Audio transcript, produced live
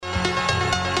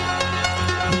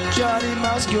Johny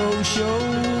Moscow Show.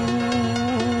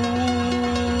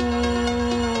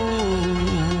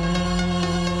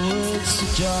 It's the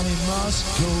Johny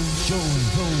Moscow Show.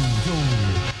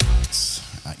 It's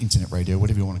internet radio,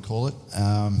 whatever you want to call it.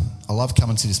 I love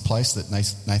coming to this place that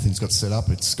Nathan's got set up.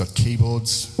 It's got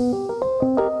keyboards,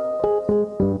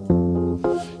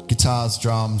 guitars,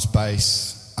 drums,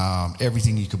 bass,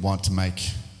 everything you could want to make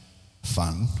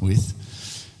fun with.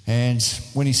 And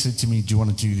when he said to me, do you want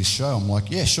to do this show? I'm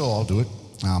like, yeah, sure, I'll do it.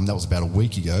 That was about a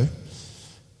week ago.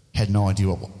 Had no idea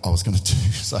what I was going to do.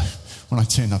 So when I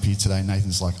turned up here today,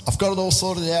 Nathan's like, I've got it all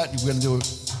sorted out. You're going to do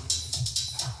it.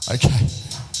 Okay.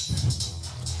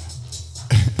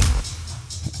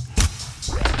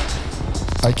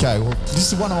 Okay, well,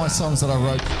 this is one of my songs that I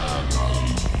wrote.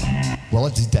 Well,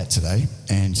 I did that today,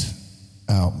 and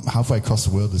halfway across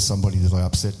the world there's somebody that I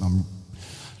upset, and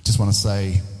I just want to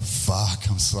say, fuck,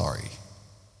 I'm sorry.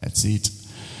 That's it.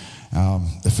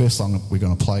 The first song that we're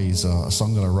going to play is a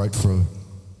song that I wrote for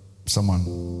someone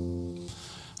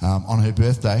on her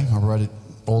birthday. I wrote it,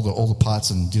 all the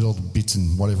parts, and did all the bits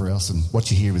and whatever else, and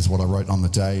what you hear is what I wrote on the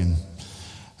day. And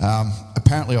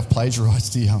apparently I've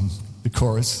plagiarised the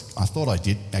chorus. I thought I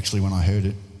did actually when I heard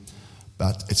it,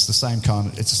 but it's the same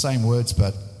same words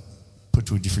but put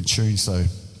to a different tune. So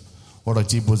what I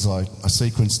did was I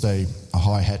sequenced a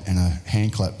hi-hat and a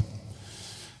hand clap,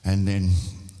 and then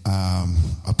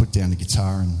I put down the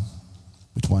guitar and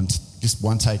with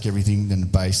one take everything, then the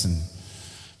bass and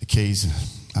the keys,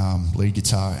 lead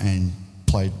guitar, and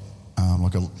played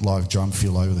like a live drum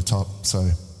fill over the top. So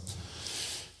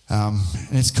and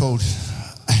it's called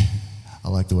I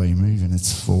Like the Way You Move, and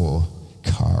it's for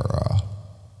Cara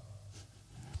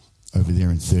over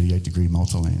there in 38 Degree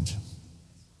Multiland.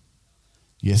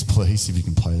 Yes, please, if you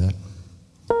can play that.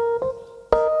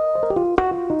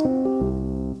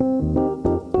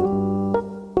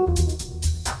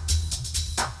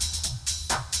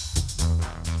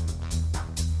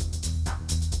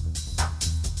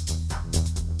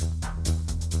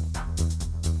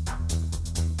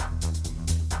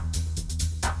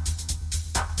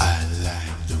 I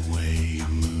like the way you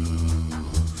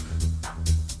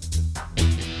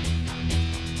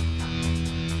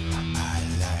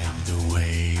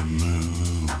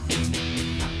move.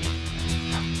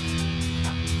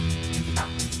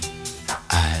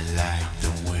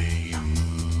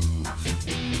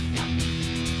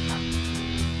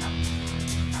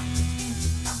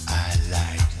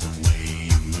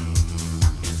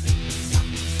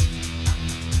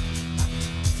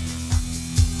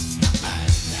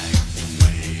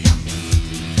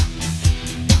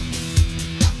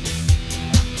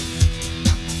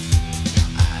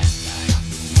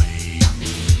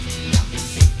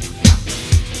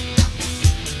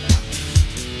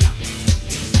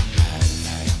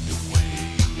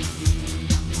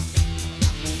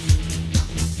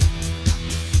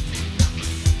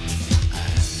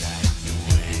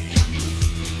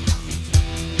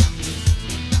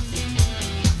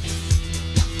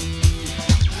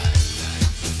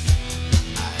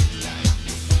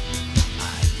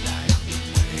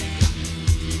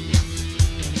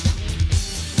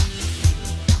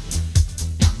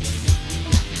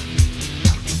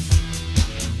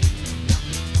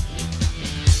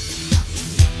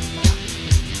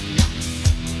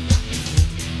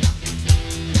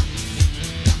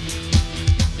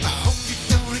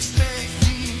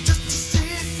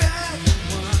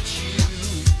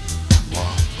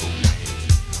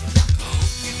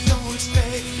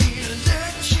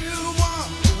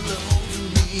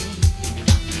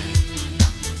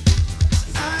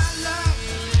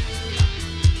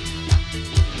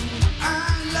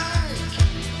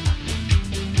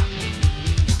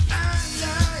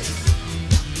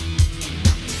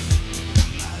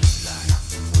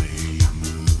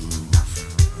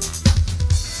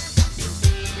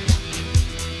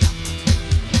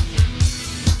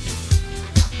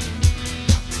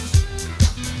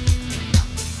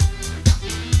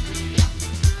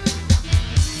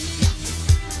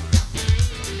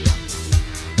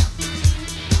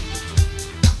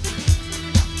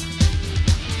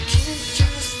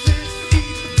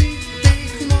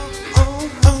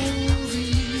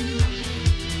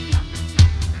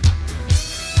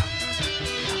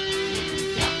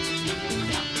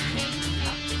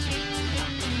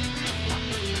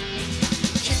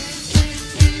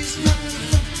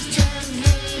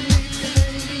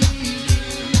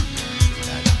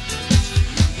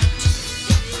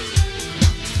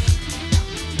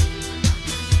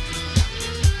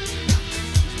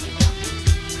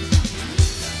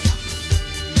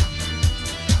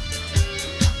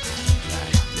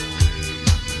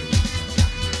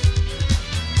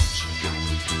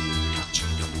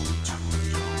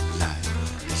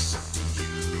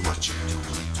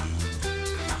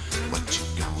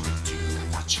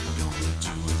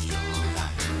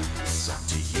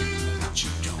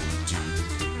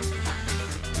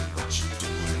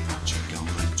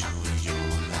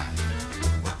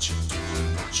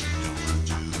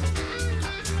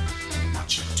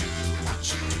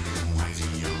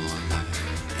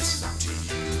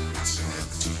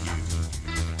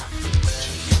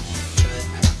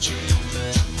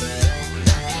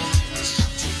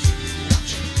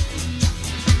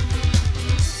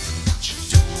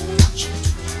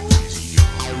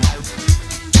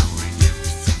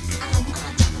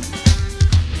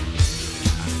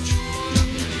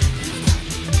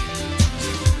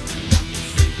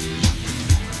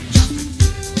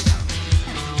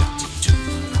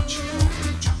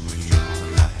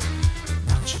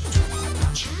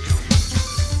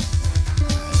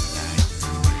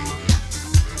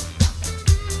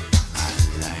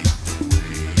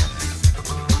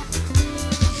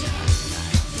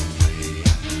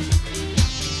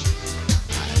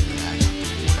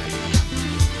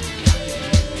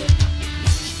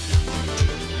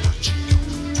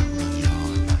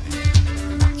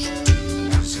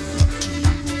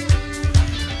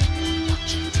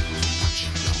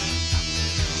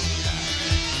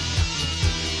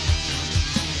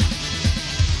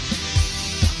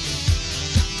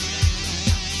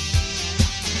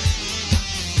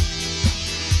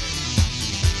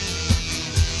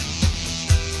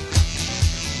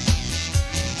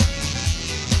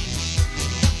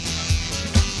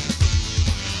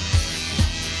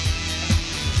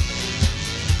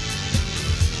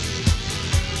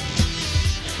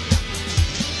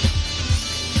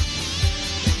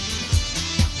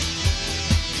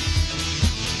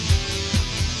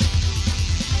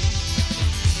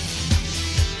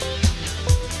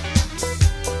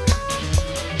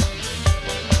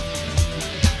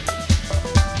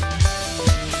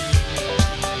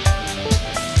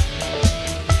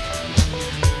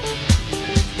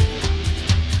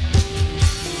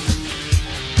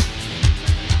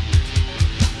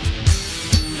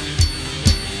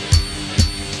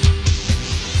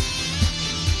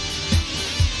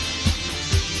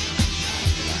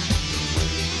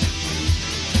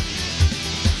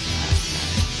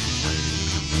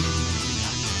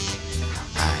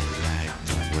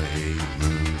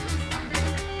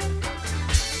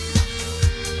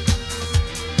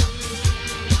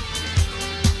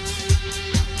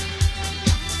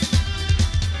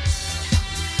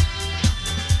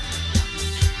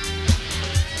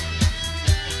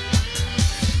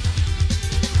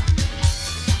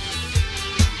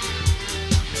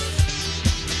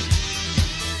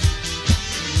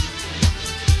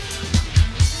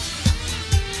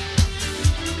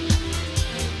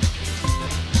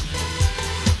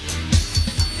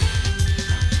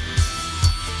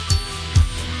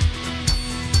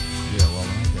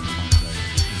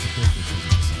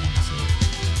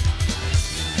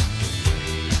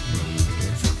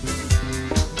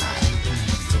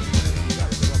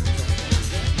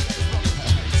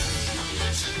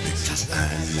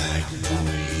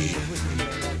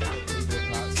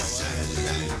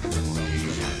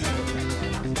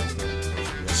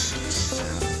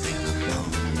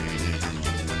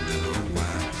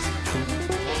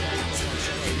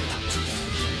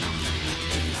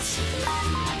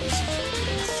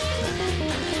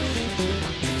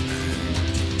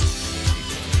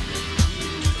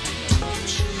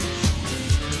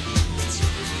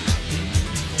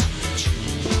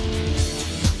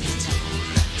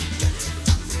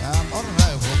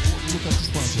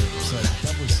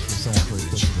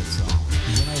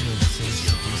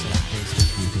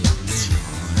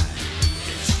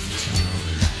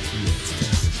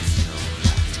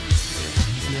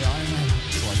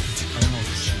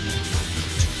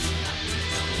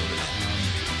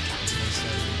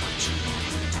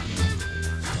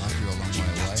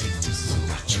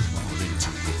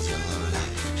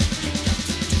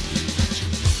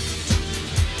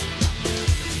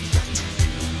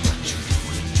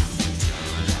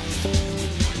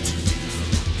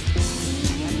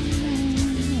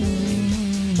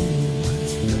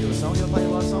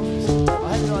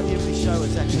 show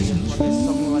is actually like a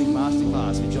songwriting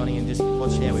masterclass with Johnny and just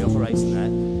watch how he operates in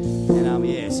that. And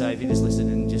yeah, so if you just listen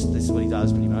and just this is what he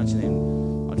does pretty much, and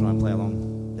then I try and play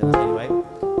along. Then anyway, I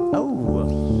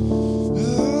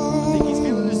think he's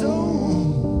feeling his own.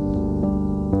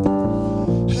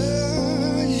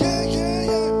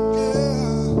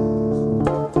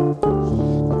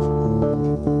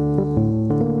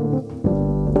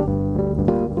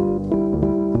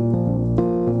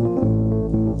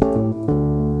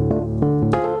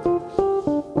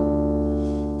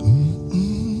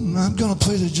 I'm going to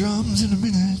play the drums in a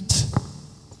minute.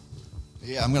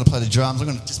 Yeah, I'm going to play the drums. I'm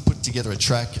going to just put together a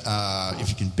track. If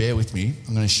you can bear with me,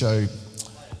 I'm going to show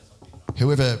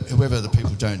whoever the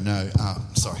people don't know.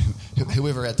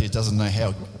 Whoever out there doesn't know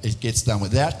how it gets done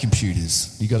without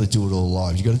computers. You got to do it all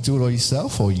live. You got to do it all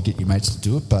yourself, or you get your mates to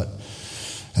do it. But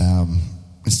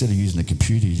instead of using a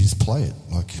computer, you just play it.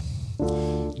 Like,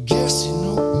 guess you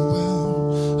know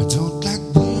well, I don't like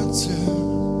winter,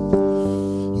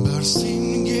 but I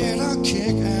seem to get a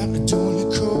kick out of doing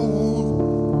it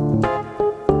cold.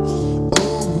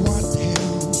 Oh, what the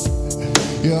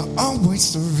hell? You're always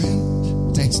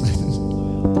serving. Thanks, Nathan.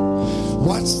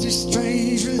 What's this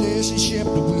strange relationship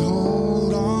that we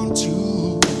hold on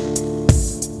to?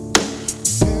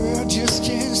 Baby, I just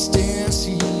can't stand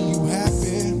seeing you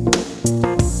happy.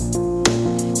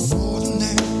 More than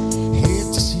that,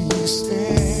 hate to see you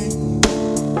stay.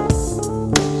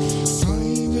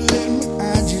 Baby, let me, I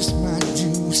just might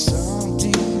do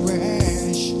something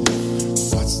rash.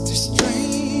 What's this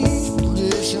strange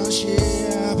relationship?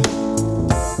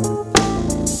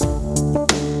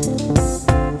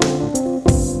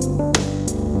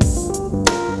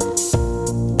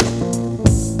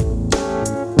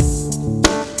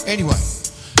 Anyway,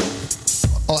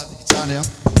 I'll have the guitar now.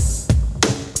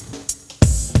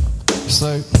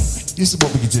 So, this is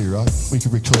what we could do, right? We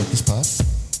could record this part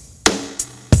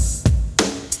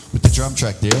with the drum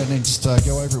track there, and then just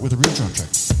go over it with a real drum track.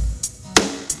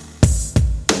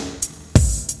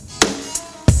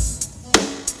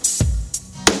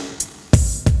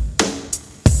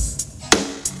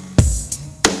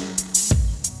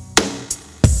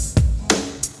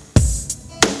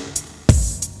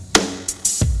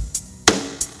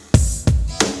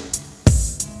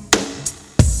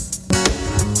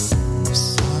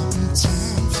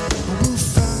 Sometimes we'll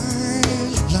find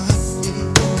it like it.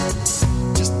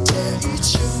 Just tear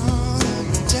each other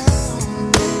down.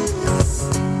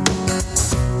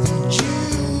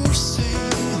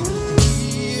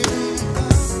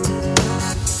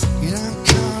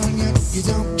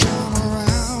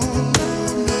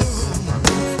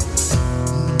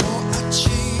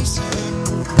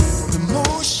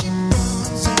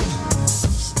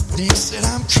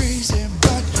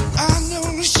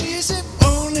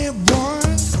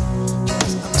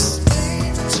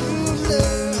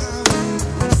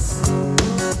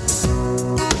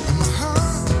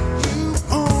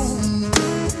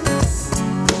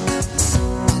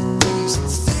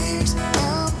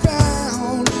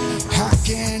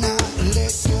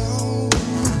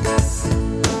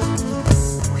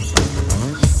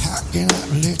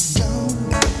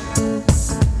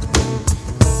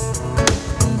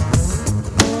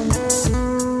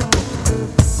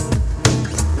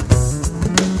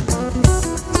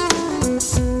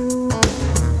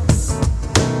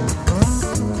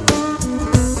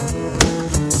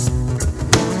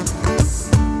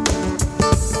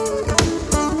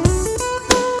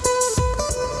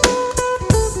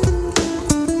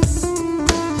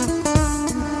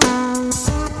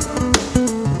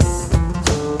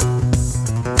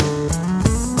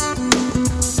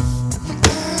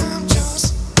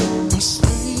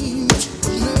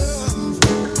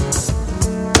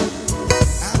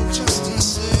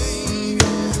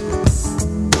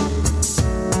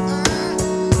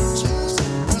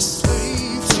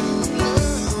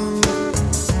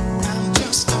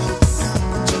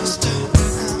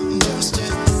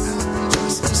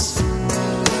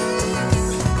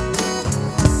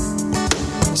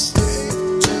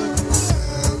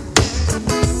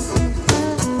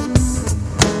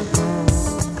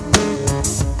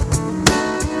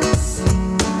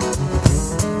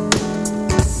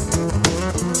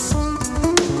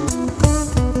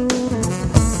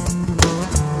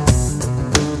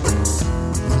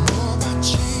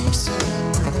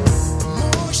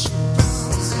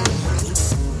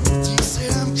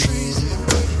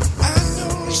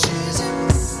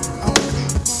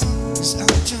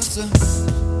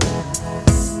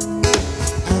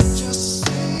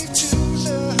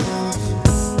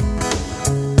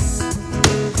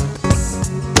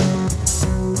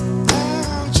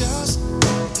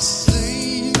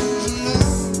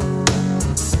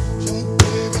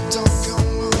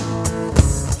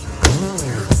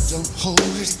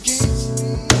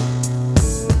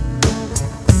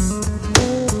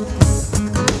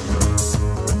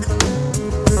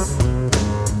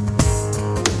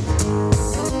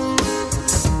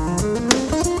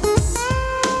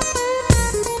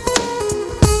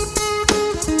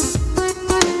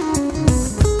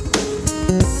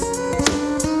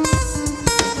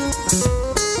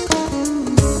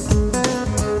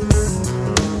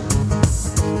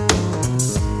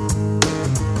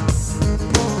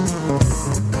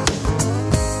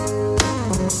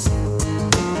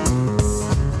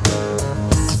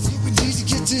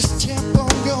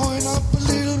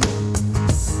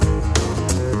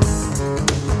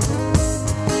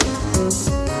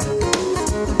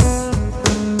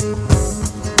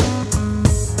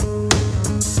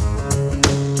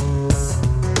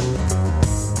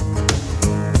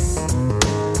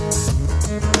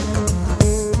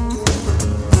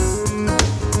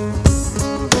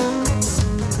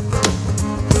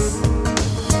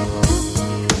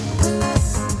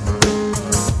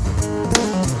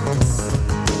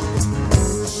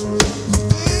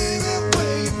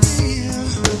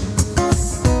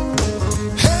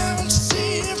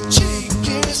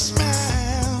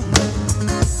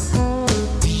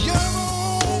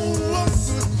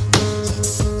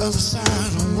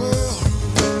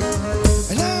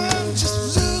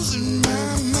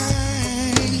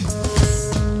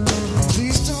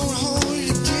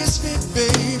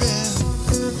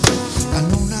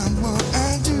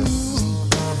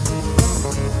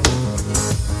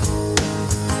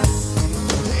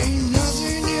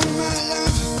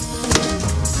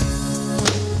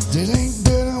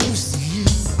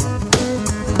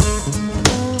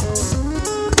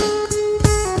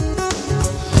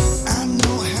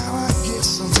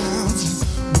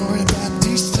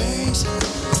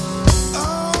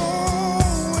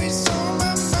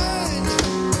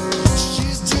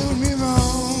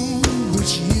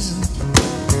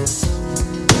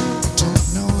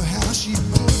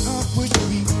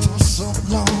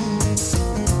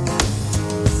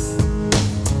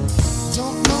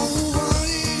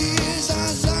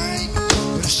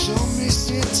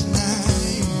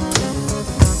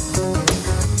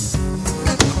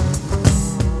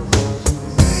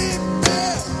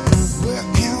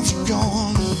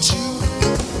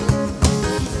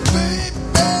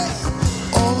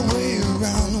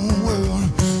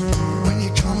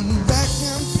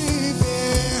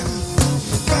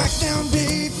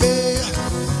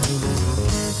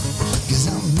 'cause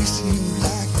I'm missing you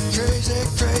like crazy,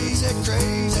 crazy,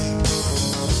 crazy.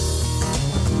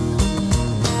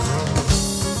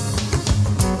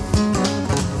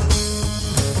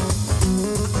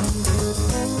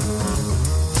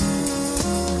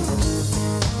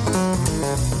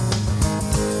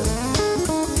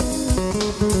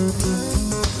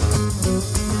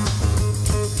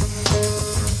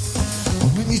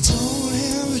 When you don't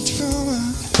have a drummer,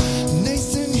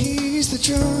 Nathan, he's the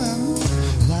drummer.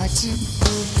 Like to,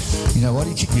 you know what?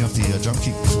 He kicked me off the drum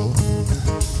kit before.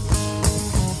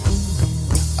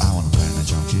 I want to play on the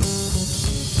drum kit.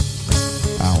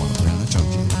 I want to play on the drum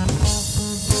kit.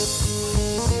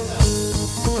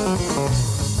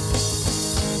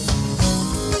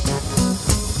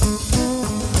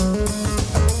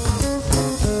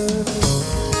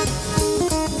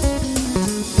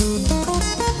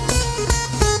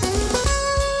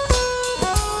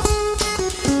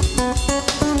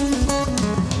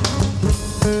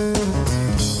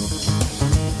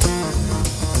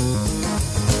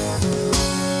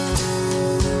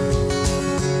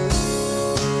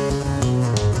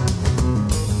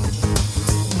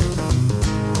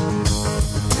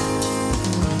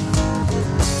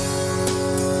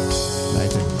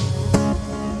 Nathan,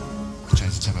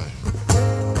 change the tempo.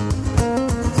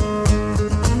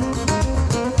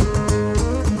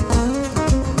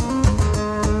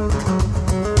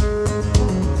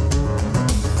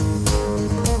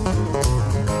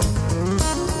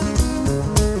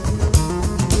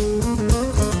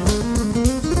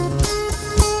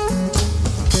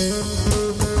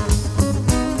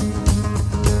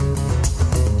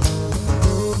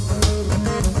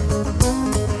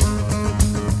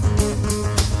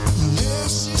 Little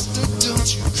sister, don't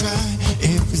you cry,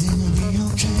 everything will be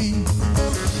okay.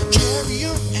 Carry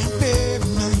on and baby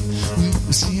mine, we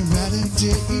will see a brighter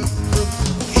day.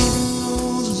 Even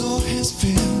though the Lord has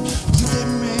failed, blew that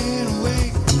man away,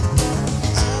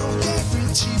 I will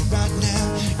guarantee right now,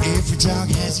 every dog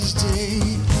has his day.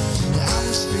 I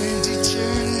will spend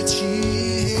eternity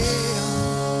here,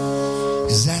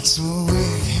 'cause that's the way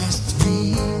it has to be.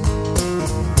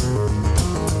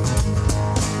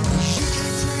 You can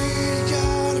pray to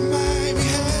God on my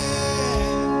behalf.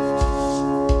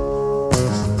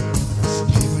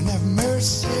 Heaven have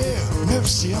mercy,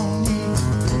 mercy on me.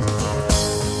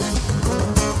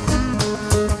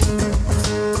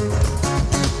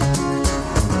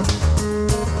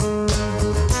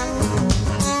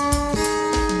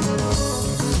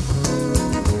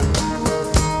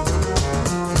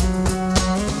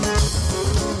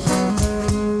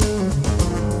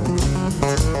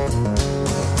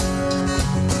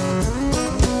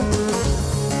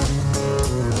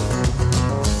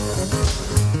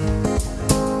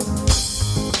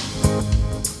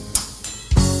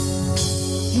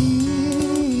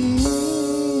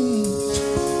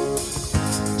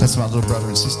 That's my little brother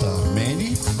and sister,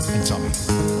 Mandy and Tommy.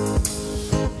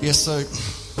 Yes, so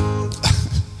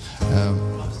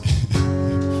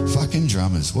fucking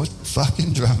drummers. What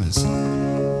fucking drummers?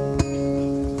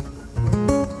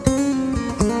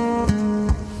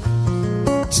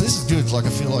 So this is good. Like I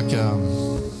feel like Are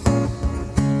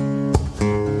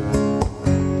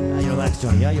you relaxed,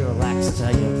 Johnny? Are you relaxed?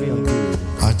 You're feeling good.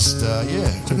 I just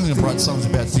yeah, I'm going to write songs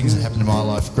about things that happened in my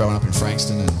life growing up in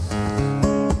Frankston, and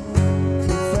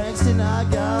Frankston, I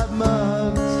got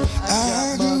mugged.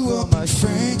 I grew up in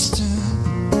Frankston.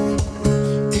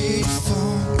 84,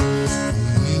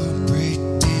 we would break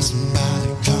dancing by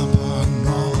the car park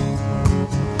mall.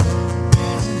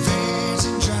 Bending vans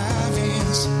and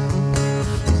drive-ins,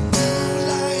 blue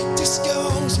light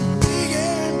discos, big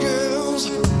and girls.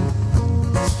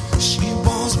 She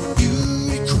was a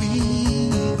beauty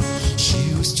queen. She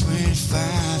was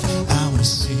 25, I was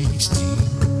 16.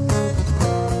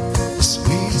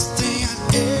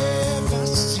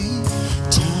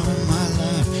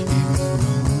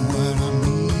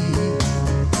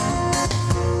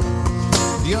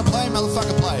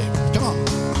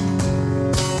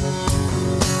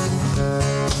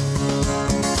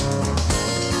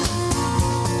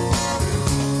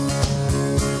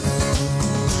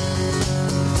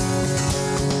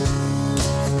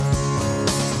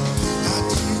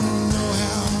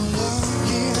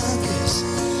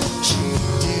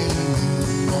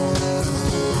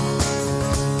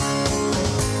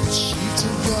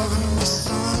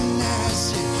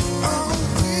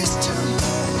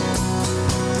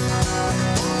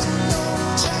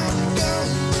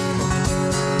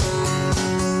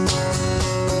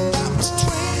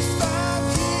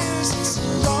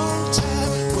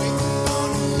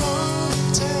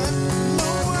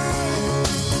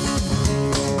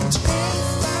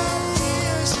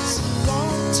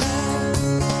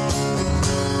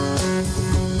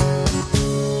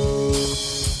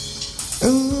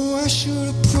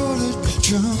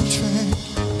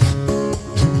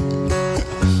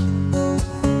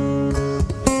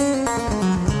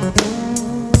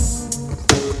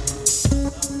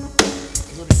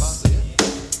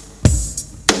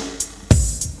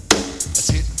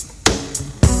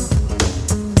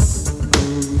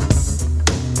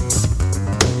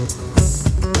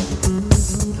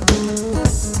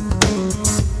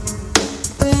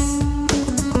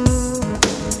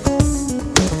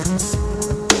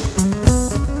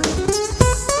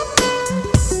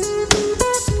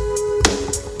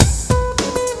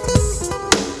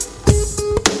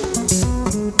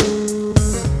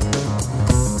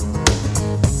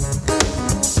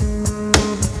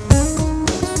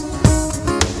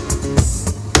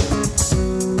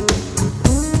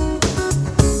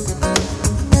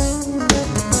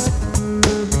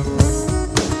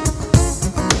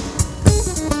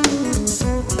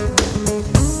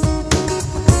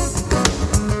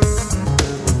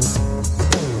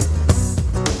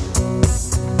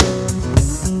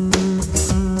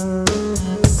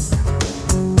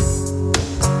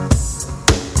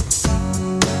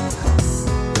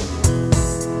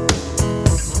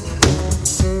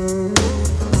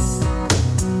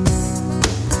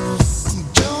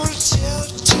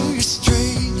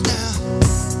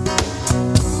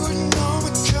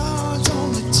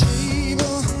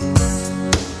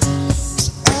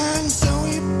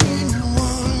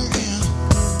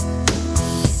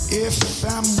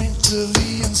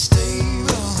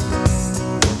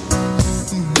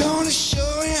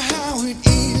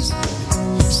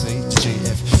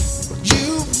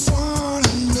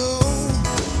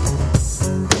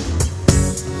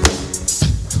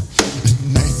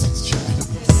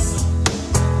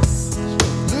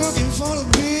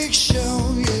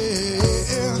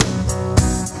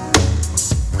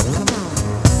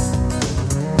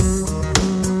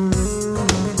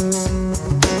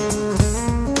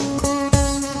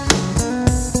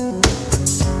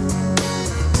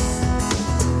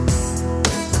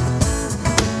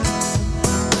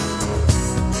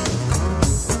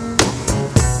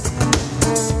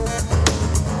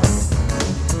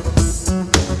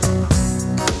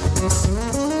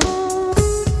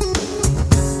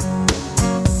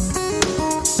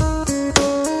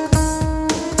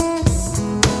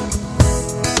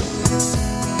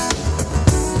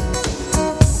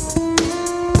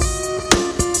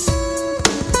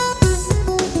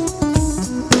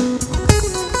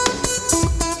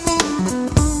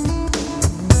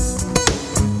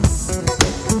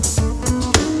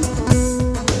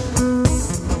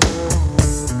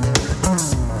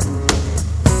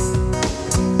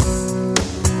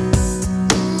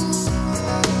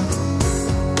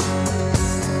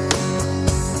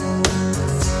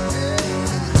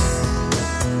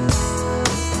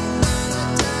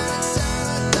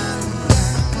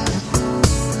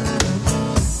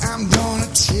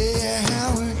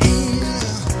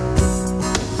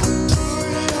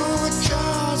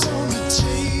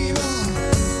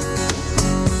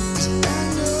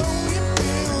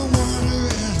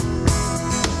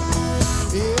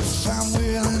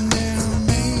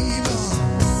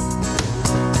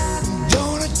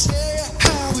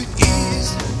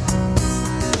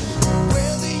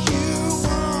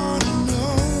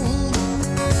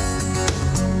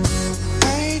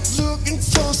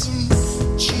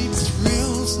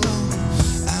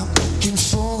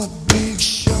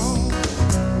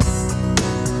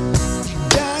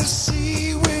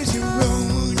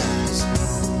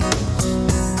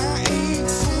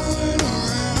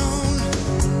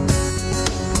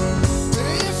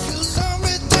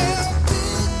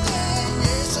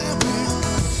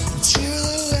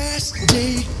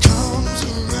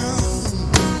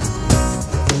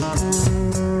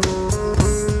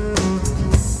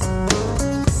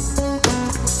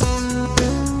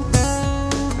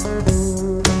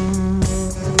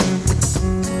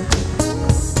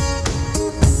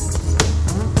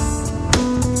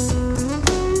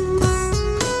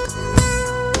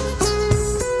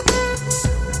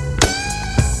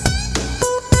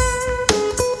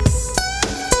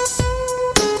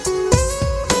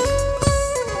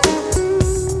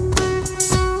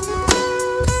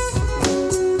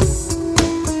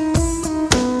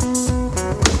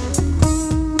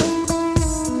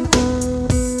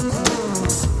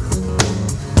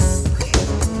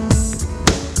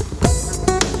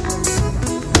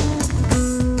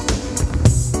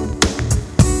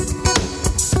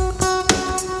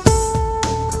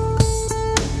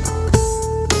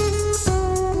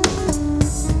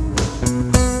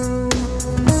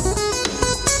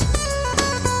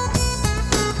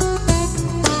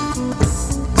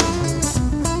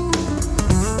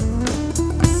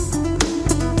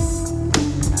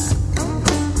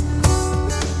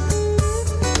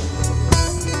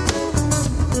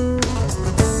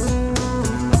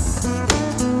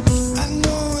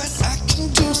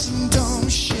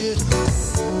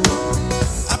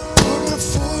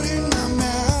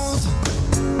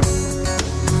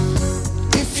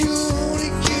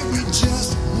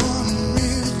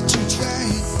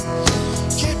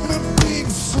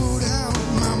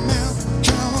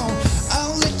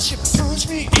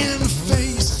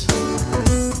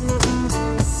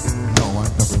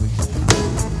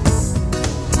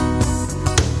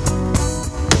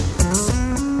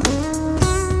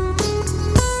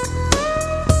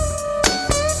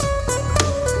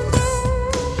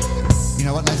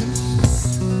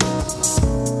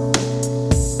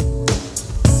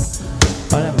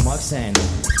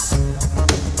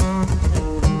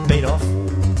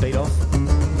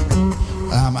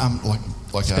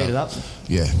 like Speed it up.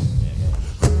 Yeah.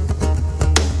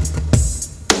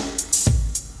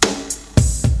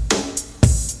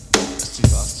 That's too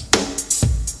fast.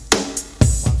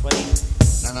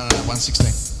 120. No,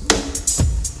 116.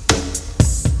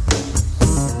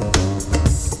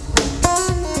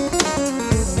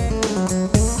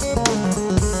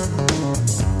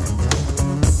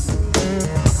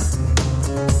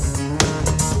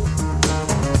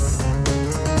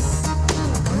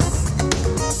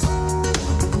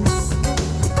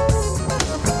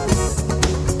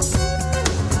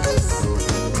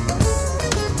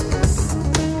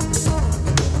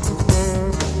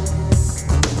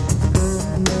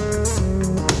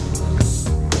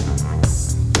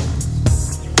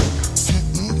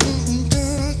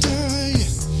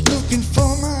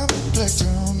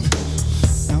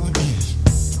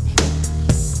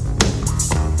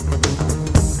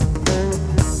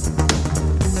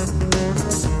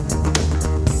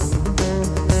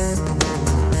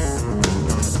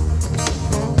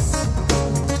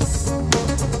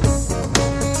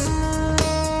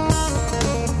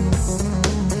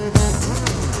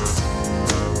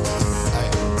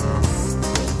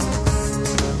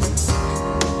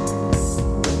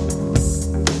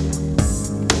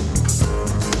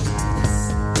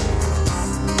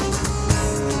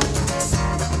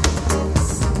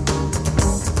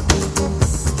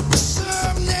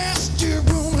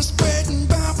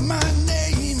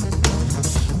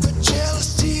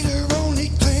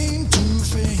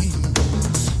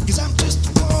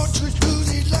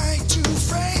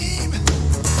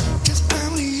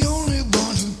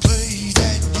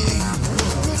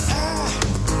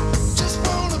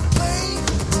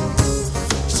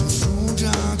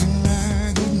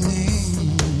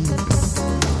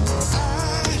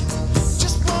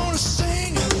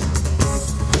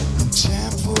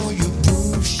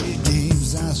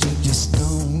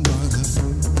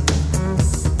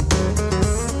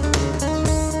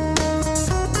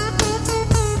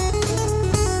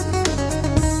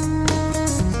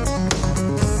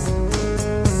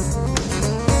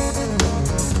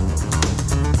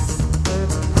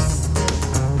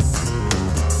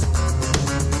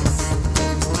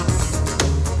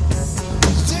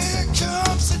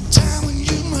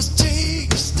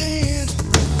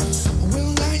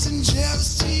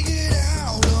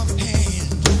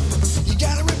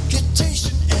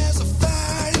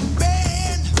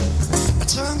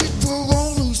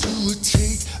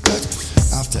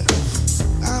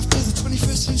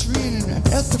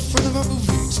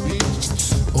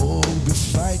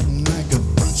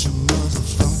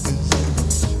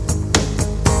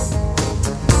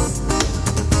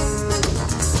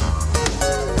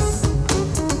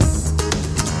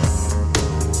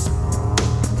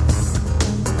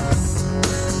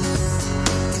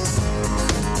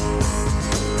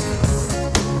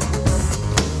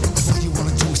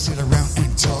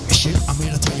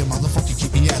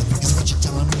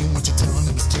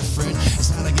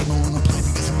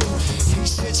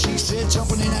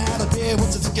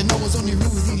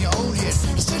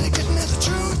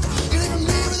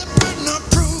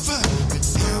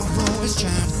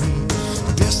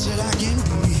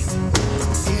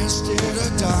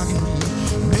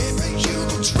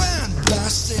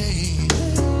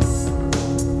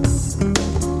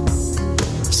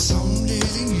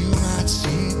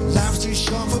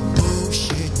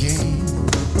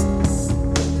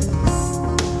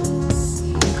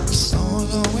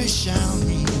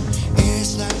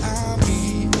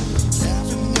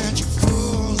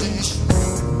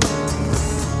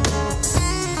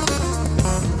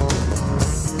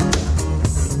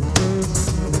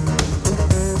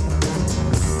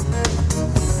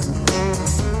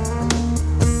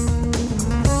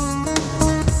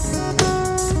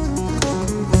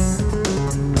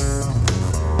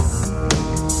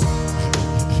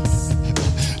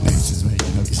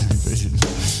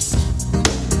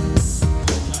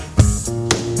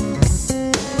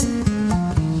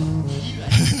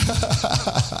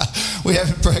 We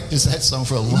haven't practiced that song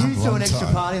for a long, You threw an extra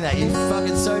part in that. You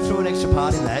fucking so threw an extra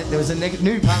part in that. There was a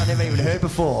new part I never even heard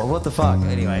before. What the fuck?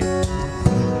 Anyway.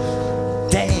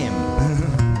 Damn.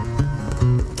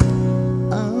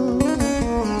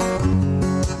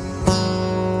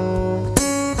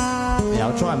 Yeah,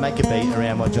 I'll try and make a beat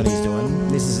around what Johnny's doing.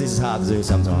 This is hard to do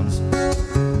sometimes.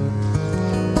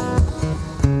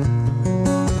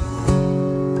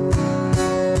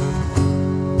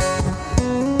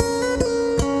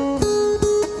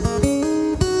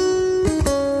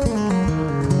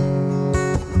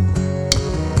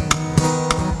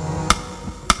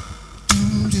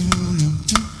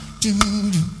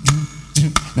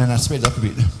 No, speed it up a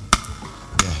bit. Yeah.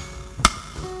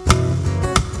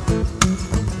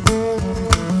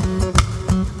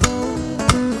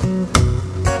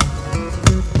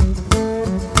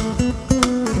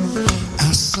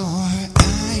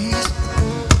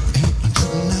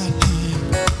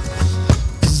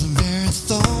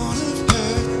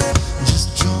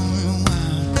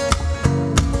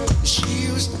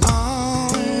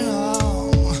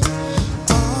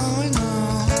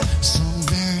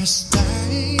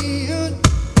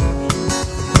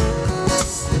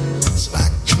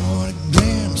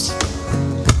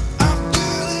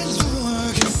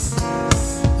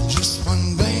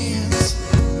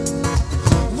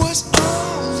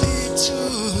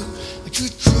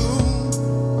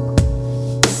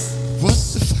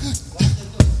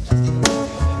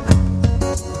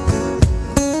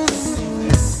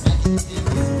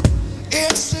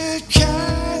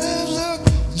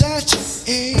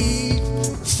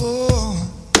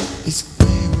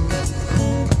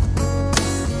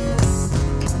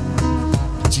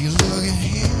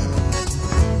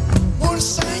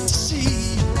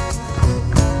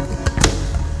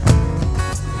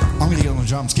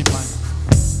 drums, keep playing.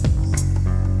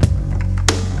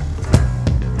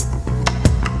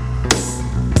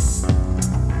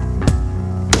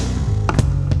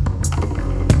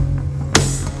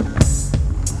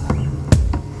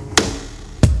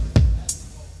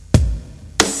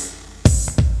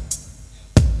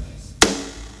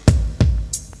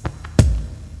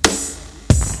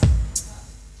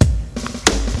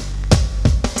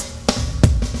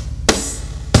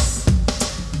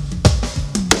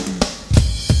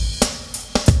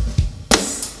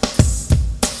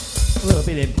 A little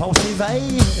bit impulsive, eh?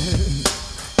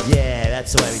 Yeah,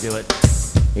 that's the way we do it.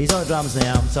 He's on the drums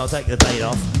now, so I'll take the beat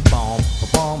off. Bomb,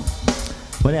 bomb.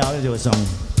 Well, now I'm going to do a song.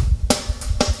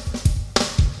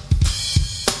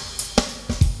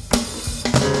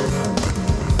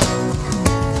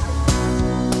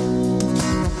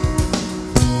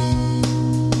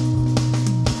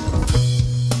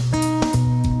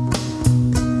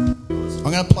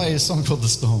 I'm going to play a song called The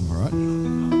Storm, all right?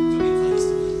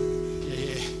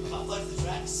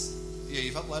 Yeah,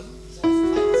 you've uploaded?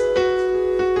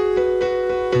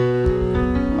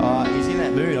 He's in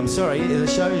that mood. I'm sorry. The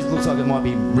show looks like it might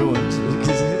be ruined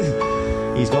because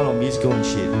he's gone on musical and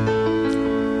shit.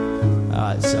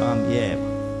 So yeah.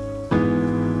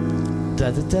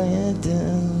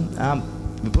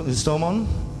 We're putting The Storm on.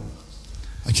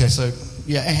 Okay, so,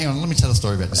 yeah, hang on, let me tell a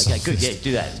story about this Okay, song. good. Yeah,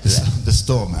 do that. The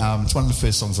Storm. It's one of the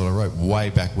first songs that I wrote way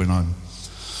back when I'm...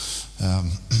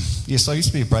 so I used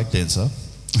to be a breakdancer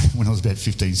when I was about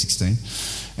 15, 16.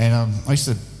 And I used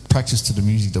to practice to the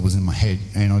music that was in my head,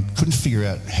 and I couldn't figure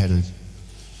out how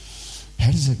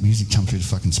does that music come through the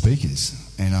fucking speakers?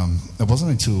 And it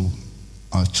wasn't until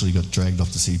I actually got dragged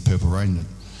off to see Purple Rain that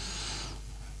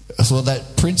I saw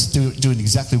that Prince doing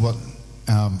exactly what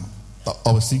I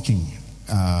was thinking.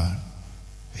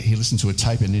 He listened to a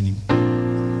tape and then he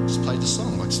just played the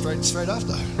song like straight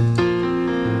after.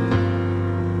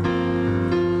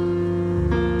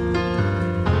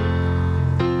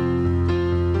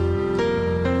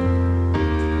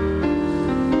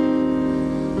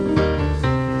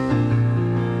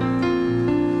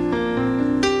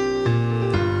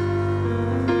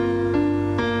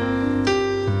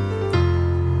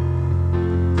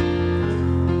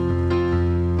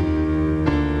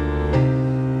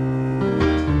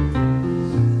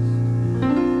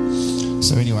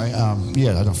 So anyway,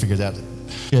 I don't figure out,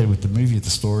 with the movie, the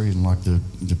story, and like the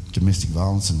domestic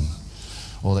violence and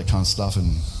all that kind of stuff,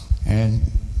 and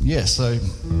so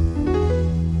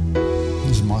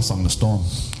this is my song, The Storm.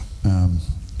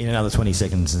 In another 20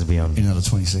 seconds and beyond. In another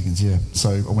 20 seconds, yeah. So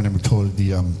I went and recorded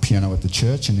the piano at the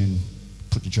church, and then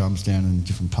put the drums down in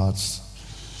different parts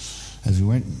as we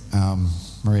went.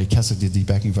 Maria Casa did the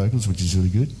backing vocals, which is really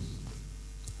good.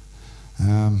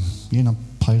 And I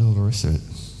played all the rest of it.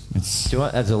 Do you know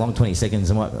what? That's a long 20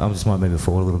 seconds. I just might move it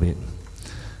forward a little bit.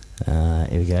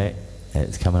 Here we go.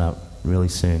 It's coming up really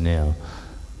soon now.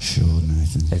 Sure,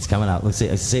 Nathan. It's coming up. Let's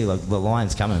see. Like, the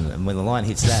line's coming, and when the line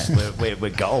hits that, we're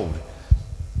gold.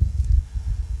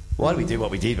 Why did we do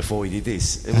what we did before we did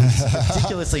this? It was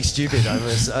ridiculously stupid. I know.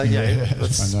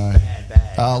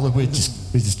 Bad. Look, we're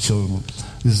just chilling.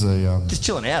 This is a just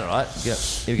chilling out, right? Yeah.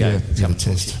 Here we go. Yeah, it's a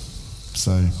test.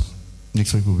 So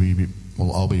next week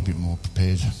I'll be a bit more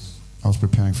prepared. I was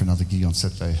preparing for another gig on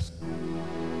Saturday.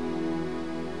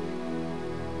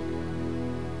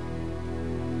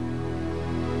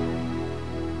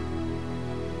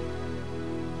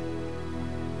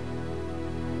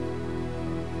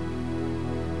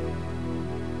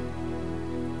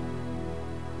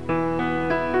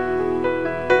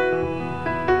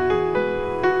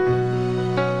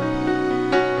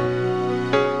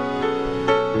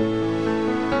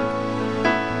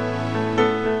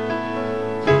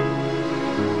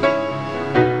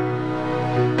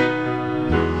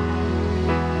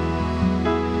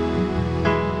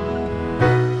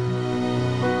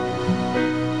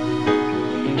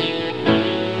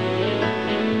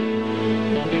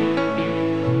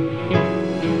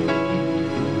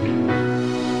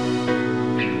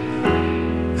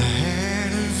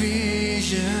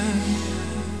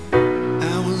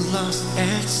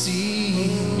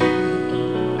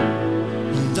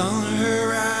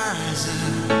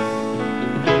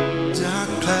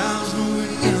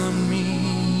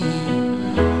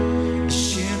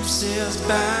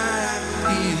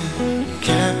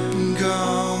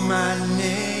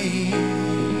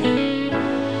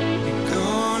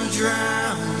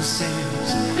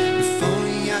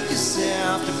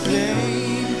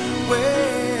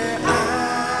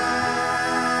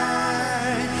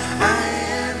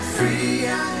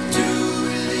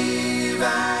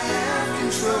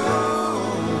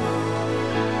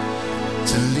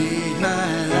 To lead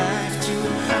my life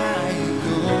to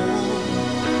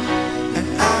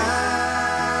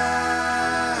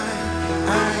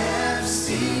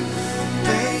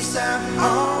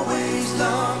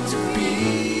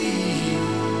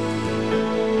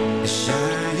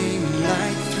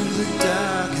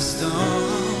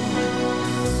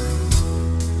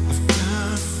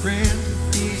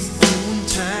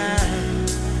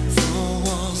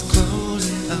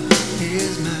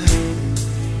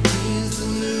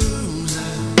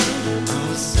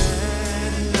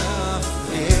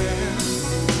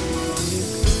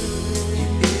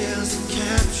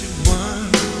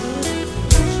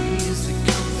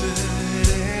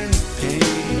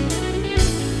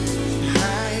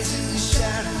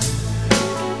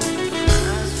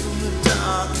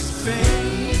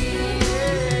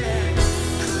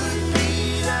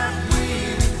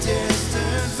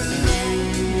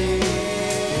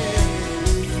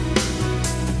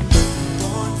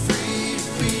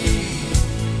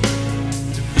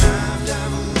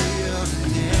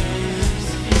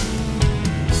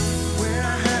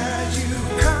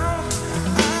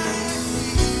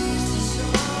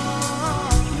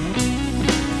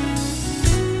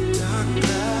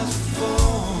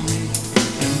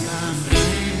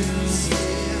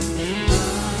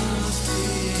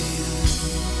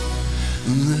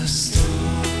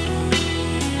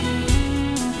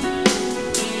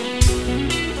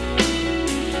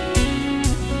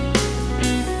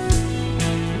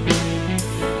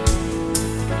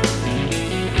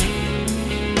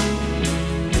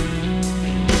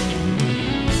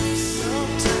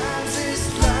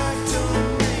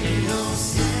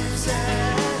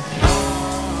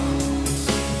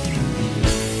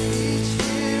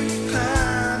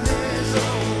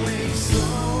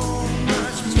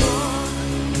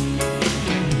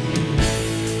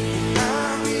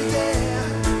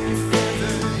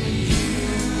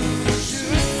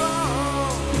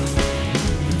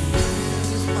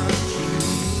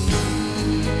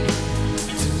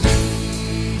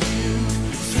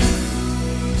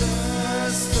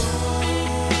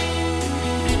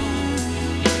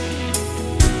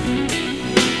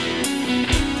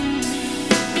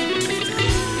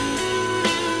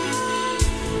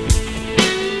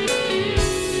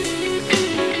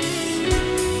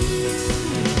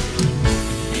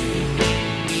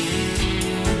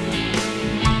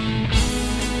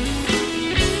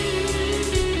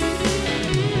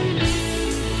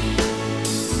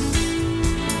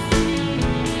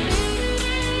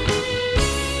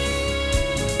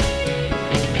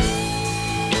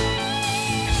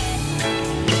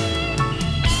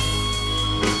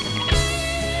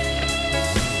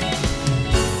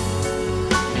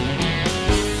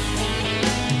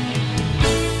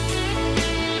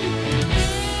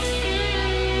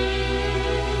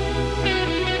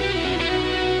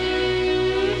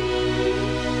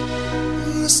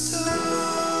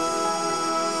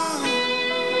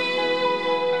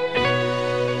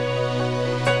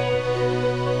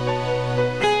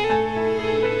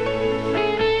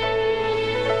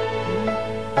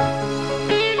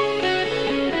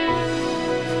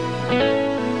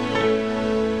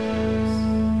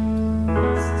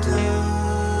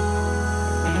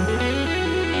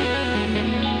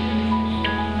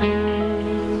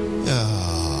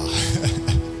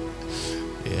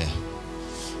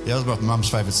was my mum's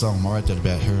favourite song. I wrote that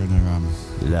about her and her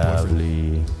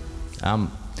Lovely.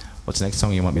 What's the next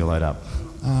song you want me to load up?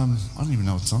 I don't even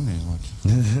know what song it is. Like.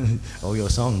 All your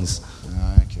songs.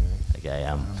 Okay. Okay.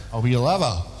 I'll Be Your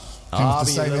Lover. Came off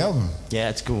the same album. Yeah,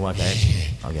 it's cool. Okay.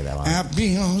 I'll get that one. I'll be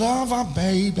your lover,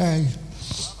 baby.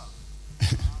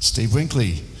 Steve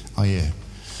Winkley. Oh, yeah.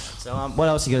 So, what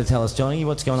else are you going to tell us, Johnny?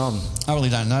 What's going on? I really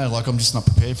don't know. Like, I'm just not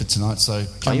prepared for tonight, so You're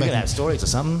come going to back. have stories or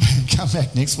something? Come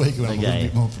back next week when I'm a little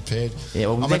bit more prepared. Yeah,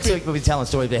 well, next week we'll be telling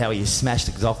stories about how you smashed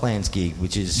the Docklands gig,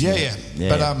 which is... Yeah.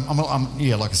 But, I'm,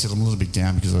 like I said, I'm a little bit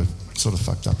down because I sort of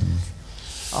fucked up.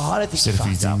 I don't think you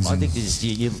fucked up. I think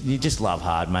you just love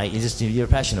hard, mate. You're a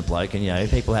passionate bloke,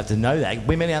 and people have to know that.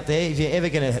 Women out there, if you're ever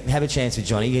going to have a chance with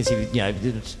Johnny, not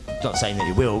saying that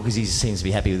you will, because he seems to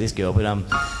be happy with this girl, but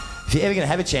if you're ever going to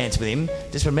have a chance with him,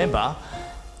 just remember,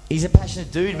 he's a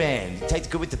passionate dude, man. Take the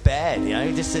good with the bad, you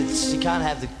can't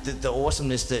have the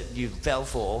awesomeness that you fell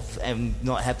for and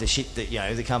not have the shit that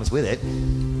that comes with it.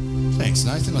 Thanks,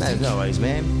 Nathan. No worries,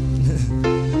 man.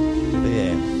 But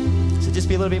yeah. So just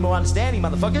be a little bit more understanding,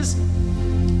 motherfuckers.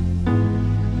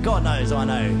 God knows, I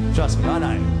know. Trust me, I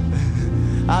know.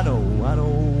 I know.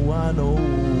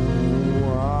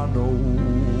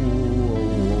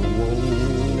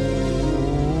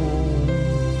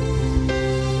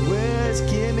 Where's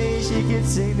Kimmy? She can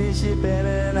sing this shit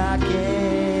better than I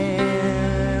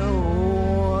can.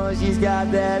 Oh, she's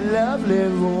got that lovely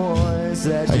voice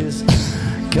that just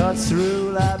cuts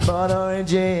through like butter and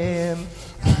jam.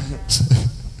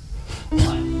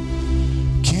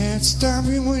 Can't stop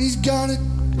him when he's got it.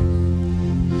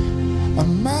 A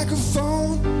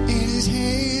microphone in his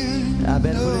hand. I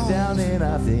better put it down then,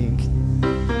 I think.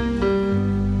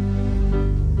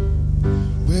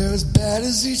 We're as bad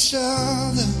as each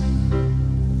other.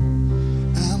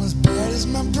 I'm as bad as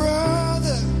my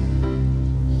brother.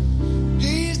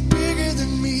 He's bigger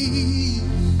than me.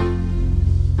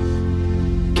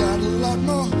 Got a lot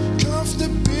more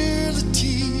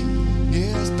comfortability.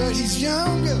 Yes, but he's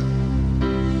younger.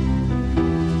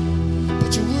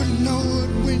 But you wouldn't know it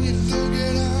when you look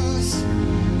at us.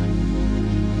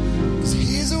 'Cause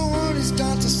he's the one who's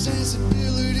got the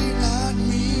sensibility like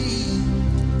me.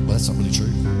 Well, that's not really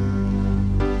true.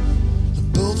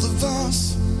 Both of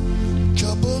us, a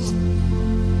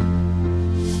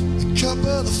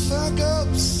couple of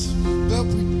fuck-ups, but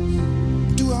we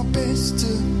do our best to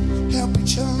help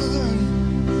each other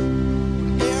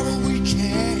whenever we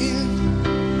can.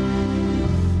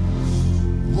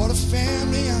 What a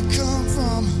family I come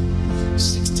from.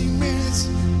 60 minutes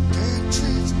per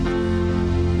trip.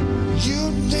 You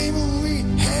name it, we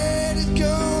had it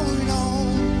going on.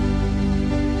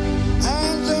 I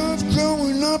love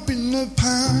growing up in the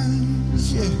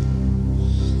pines, yeah.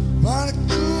 What a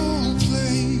cool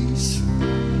place.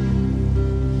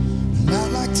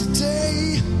 Not like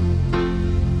today. I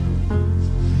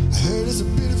heard it's a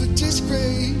bit of a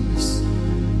disgrace.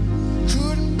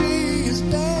 Couldn't be as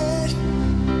bad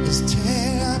as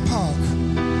Tanner Park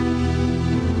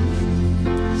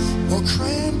or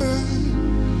Cranberry,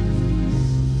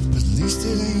 but at least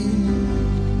it ain't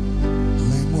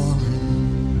Lane Warren.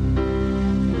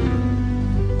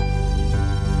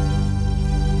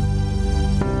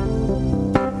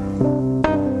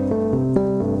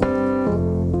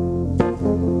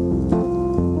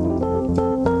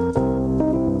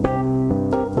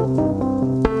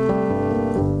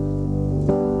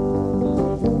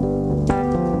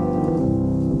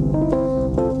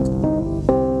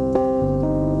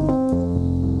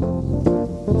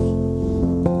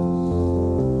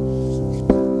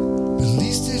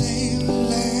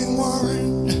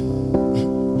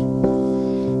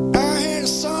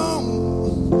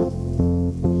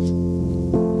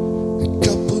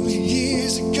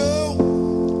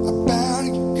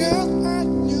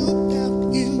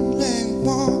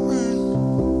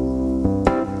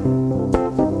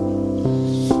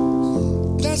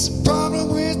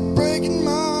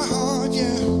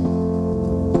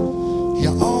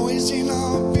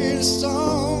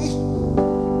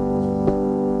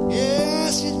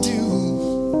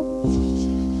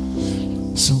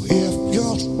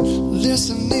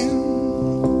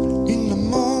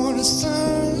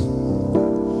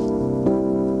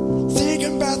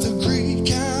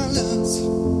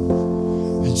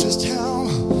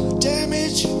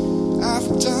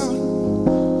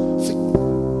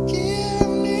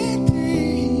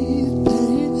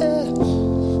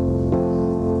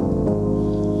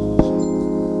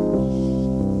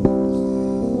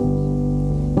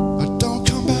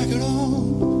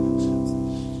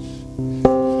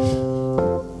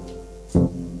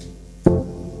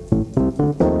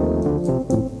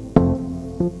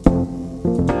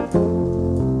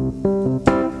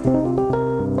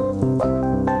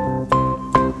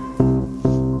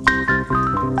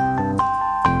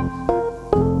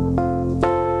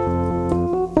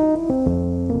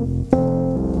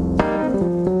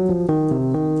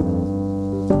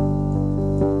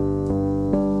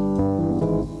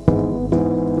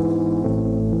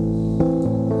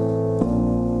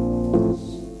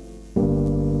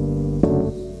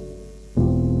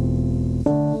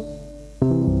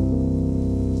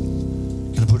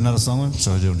 song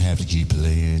so I don't have to keep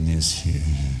playing this here.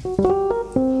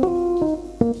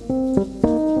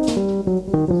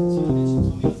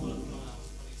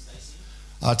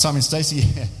 Tommy and Stacey,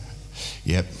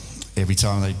 yep. Every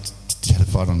time they had a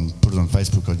fight put it on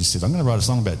Facebook, I just said, I'm going to write a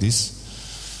song about this.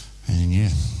 And yeah,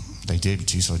 they dared me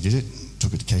to, so I did it.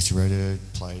 Took it to Casey Radio,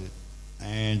 played it.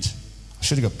 And I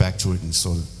should have got back to it and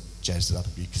sort of jazzed it up a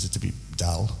bit because it's a bit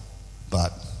dull.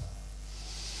 But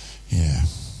yeah,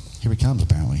 here it comes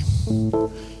apparently.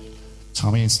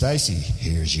 Tommy and Stacey,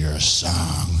 here's your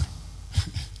song.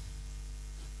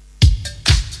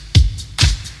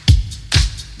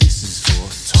 This is for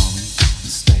Tommy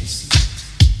and Stacey.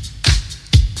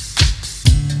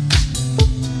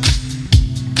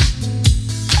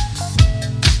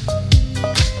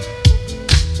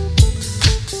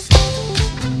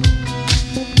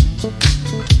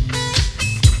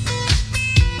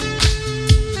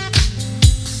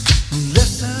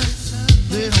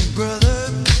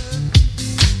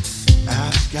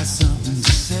 Got something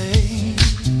to say.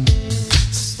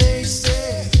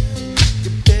 Stacey, you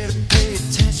better pay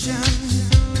attention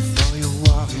before you're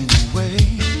walking away.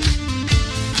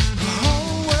 The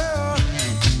whole world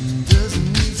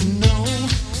doesn't need to know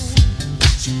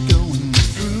what you're going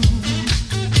through.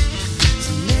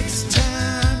 So next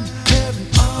time you have an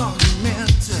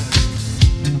argument,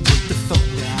 put the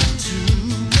phone down too.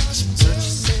 So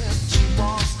she said she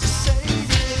wants to save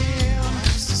him.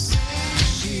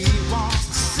 She wants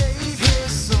to save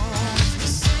his soul.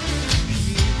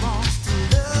 He wants to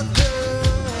love her.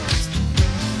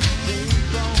 They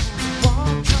both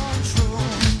want control.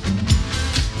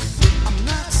 I'm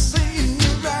not saying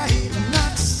you're right, I'm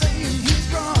not saying he's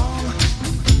wrong.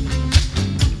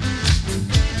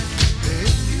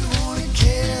 If you wanna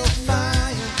kill a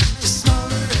fire, just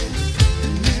smother it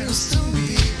and it'll soon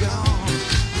be gone.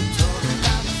 I'm talking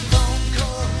about the phone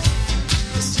calls,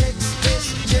 the text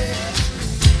messages,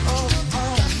 all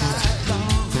night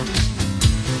long.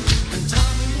 And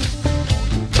Tommy, all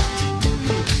you got to do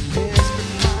is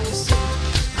remind yourself,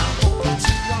 I won't be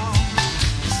too long.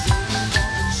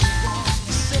 She wants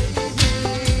to save me.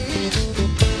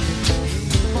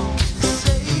 He wants to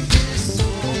save his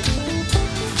soul. She wants to save him.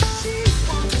 She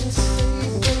wants to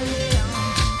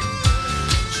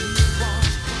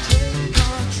take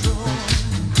control.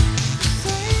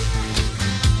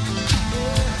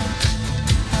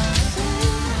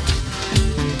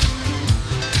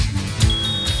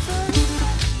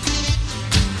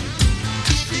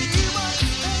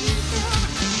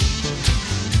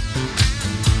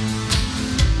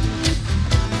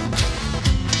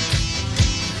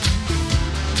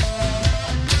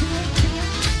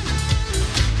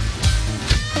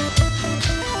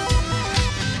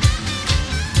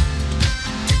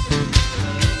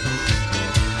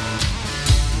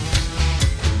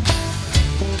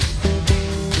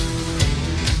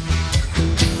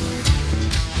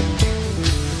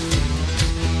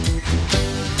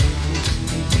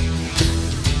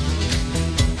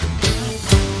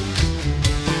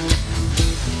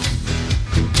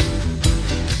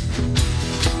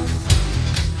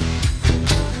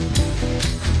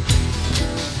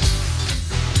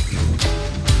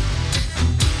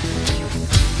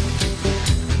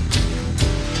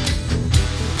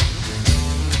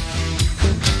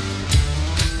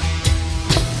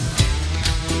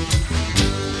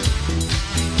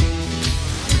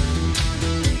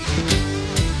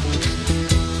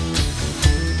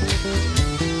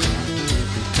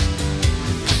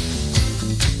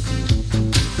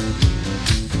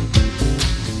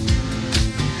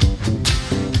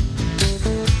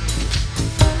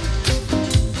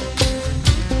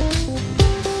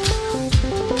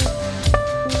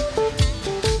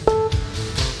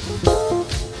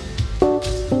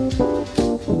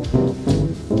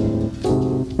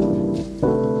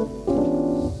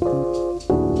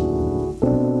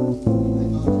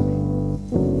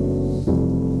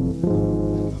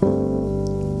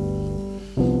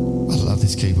 I love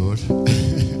this keyboard.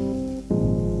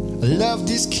 I love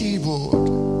this keyboard.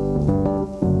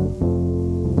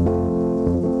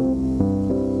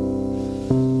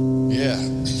 Yeah.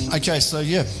 Okay, so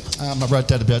yeah, I wrote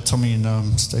that about Tommy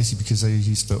and Stacey because they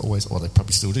used to always, or they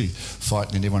probably still do,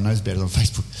 fight, and everyone knows about it on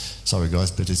Facebook. Sorry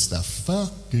guys, but it's the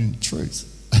fucking truth.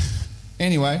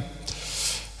 Anyway,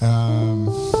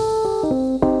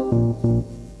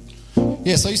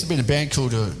 yeah, so I used to be in a band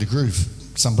called The Groove.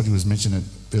 Somebody was mentioning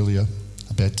it earlier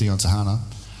about Dion Tahana.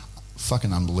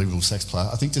 Fucking unbelievable sax player.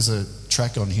 I think there's a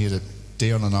track on here that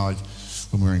Dion and I,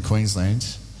 when we were in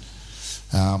Queensland,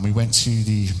 we went to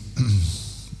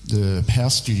the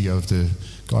house studio of the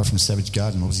guy from Savage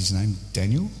Garden. What was his name?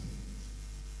 Daniel?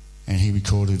 and he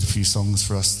recorded a few songs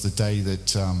for us the day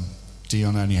that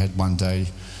Dion only had one day,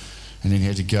 and then he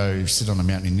had to go sit on a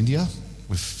mountain in India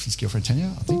with his girlfriend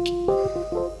Tanya, I think.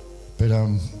 But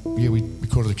yeah, we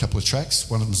recorded a couple of tracks.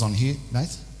 One of them's on here,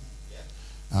 Nath.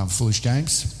 Foolish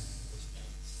Games.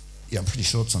 Yeah, I'm pretty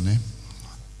sure it's on there.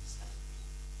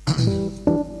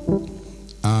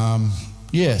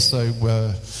 Yeah, so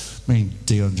me and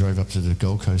Dion drove up to the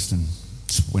Gold Coast and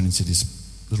just went into this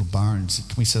little bar and said,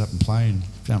 can we set up and play? And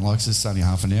if you don't like us, it's only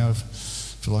half an hour.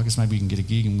 If you like us, maybe you can get a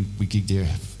gig. And we gigged there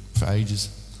for ages.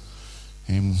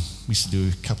 And we used to do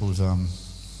a couple of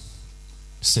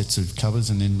sets of covers,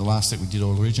 and then the last set we did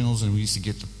all originals, and we used to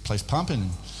get the place pumping.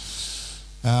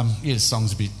 Yeah, the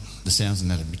sounds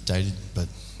and that are a bit dated, but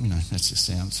you know, that's just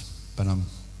sounds. But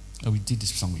we did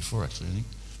this song before actually, I think.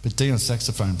 But Dion's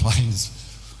saxophone playing is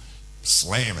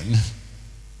slamming.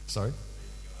 Sorry?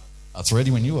 Oh, it's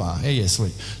ready when you are. Yeah,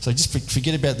 sweet. So just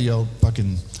forget about the old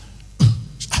fucking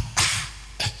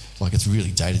like it's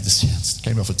really dated, the sounds. It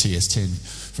came off a TS10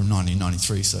 from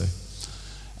 1993, so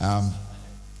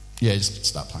yeah, just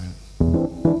start playing it.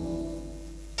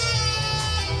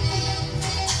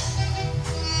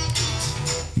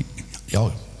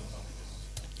 Oh,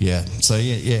 yeah. So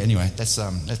yeah. Anyway, that's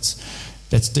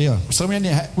Dion. So we only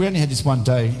had this one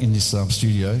day in this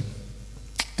studio,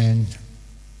 and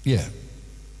yeah,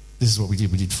 this is what we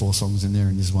did. We did 4 songs in there,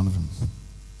 and this is one of them.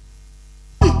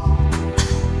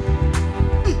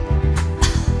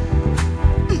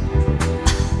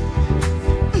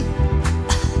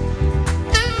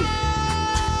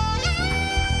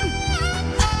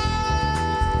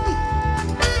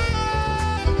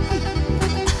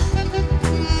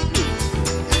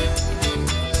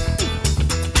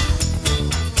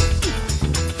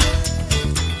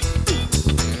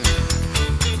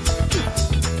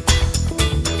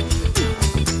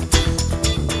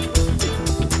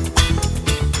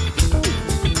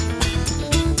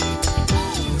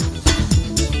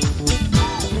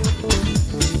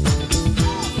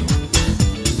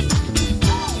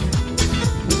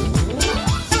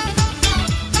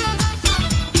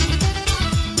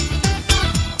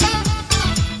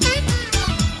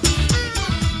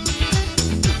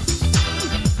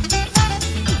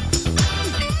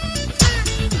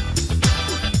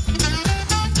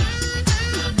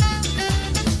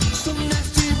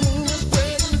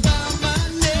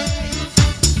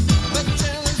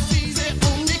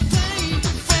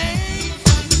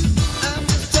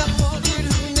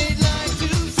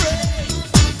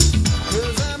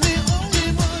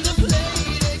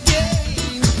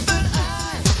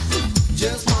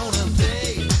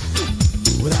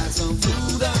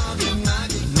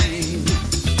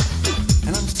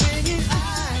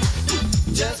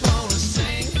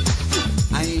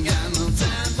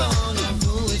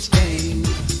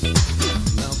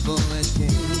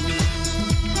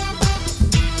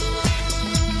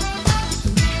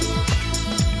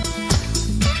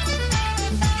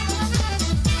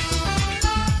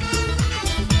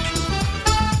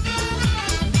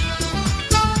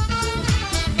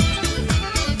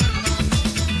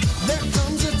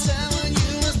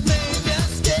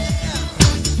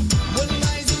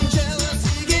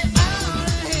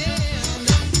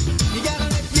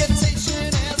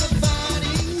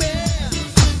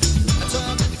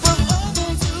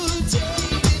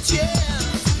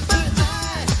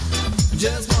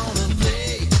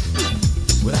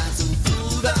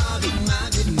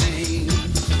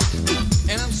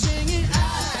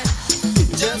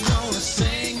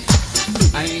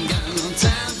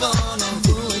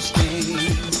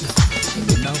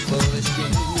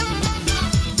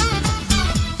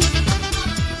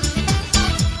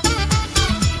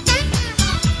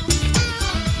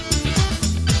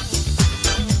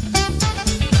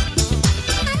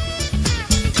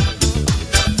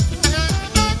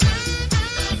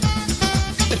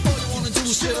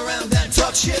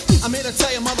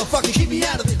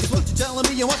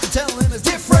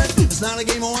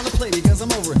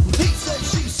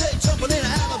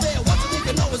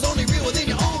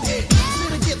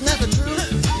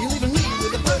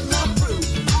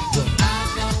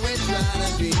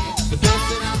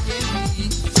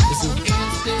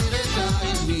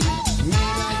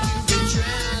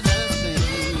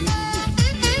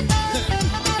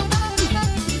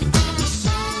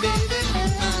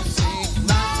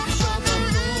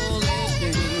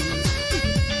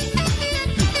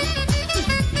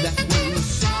 That's when the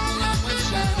song I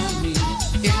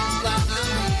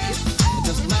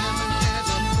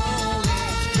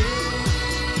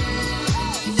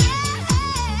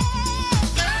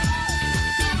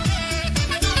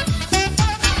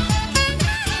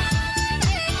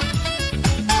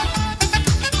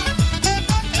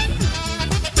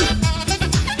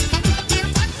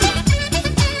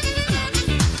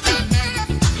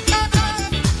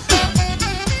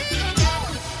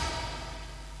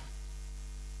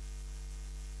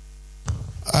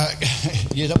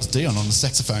Yeah, that was Dion on the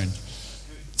saxophone.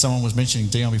 Someone was mentioning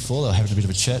Dion before. They were having a bit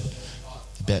of a chat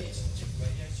about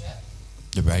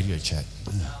the radio chat.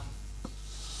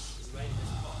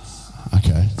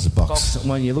 Okay, there's a box.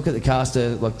 When you look at the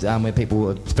caster, like where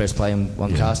people press play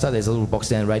on caster, there's a little box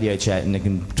down radio chat, and they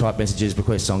can type messages,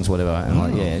 request songs, whatever,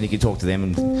 and and you can talk to them.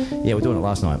 And we're doing it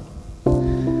last night.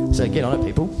 So get on it,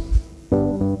 people.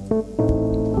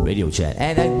 Radio chat.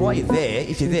 And while you're there,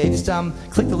 if you're there, just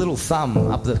click the little thumb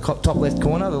up the top left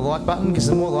corner, the like button, because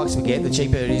the more likes we get, the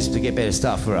cheaper it is to get better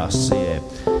stuff for us. So yeah,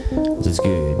 it's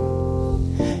good.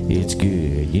 It's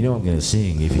good. You know I'm going to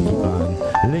sing if you keep on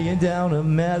laying down a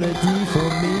melody for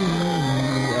me.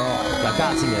 Oh, I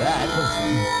can't sing to that.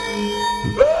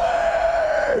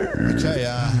 Okay,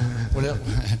 what else?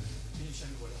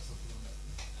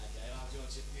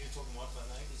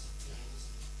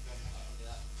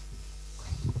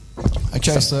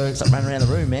 Okay, so... Stop running around the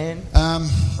room, man.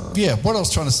 What I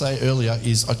was trying to say earlier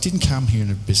is I didn't come here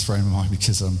in a best frame of mind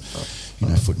because I'm,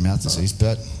 foot and mouth disease,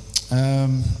 but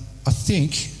I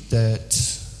think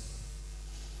that...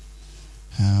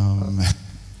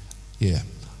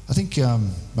 I think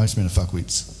most men are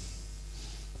fuckwits.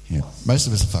 Yeah, most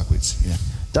of us are fuckwits, yeah.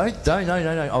 No.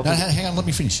 Hang on, let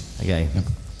me finish. Okay. Yeah.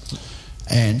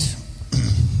 And,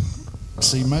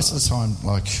 see, most of the time,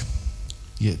 like,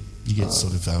 you get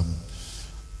sort of...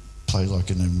 play like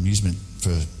an amusement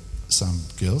for some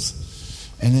girls,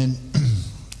 and then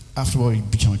after a while you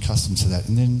become accustomed to that,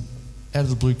 and then out of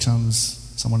the blue comes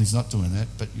someone who's not doing that,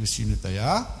 but you assume that they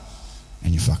are,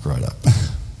 and you fuck right up.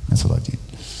 That's what I did,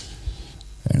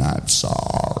 and I'm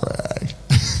sorry.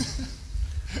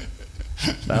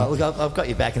 Look, I've got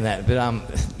you back in that, but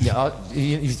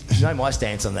you know my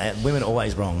stance on that. Women are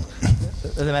always wrong,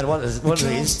 no matter what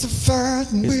it is. To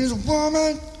fighting with a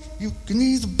woman. You can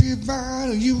either be right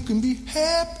or you can be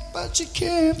happy, but you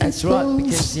can't be That's right,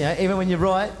 because even when you're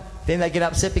right, then they get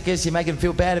upset because you make them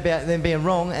feel bad about them being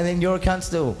wrong, and then you're a cunt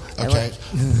still. Okay.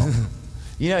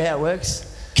 You know how it works.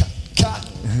 Cut.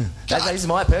 This is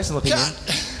my personal opinion.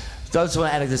 So I just want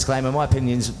to add a disclaimer. My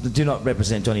opinions do not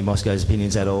represent Johny Moscow's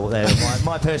opinions at all. They're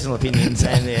my personal opinions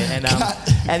and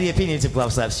the opinions of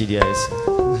Glove Slap Studios.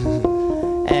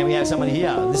 And we have somebody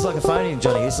here. This is like a phone-in,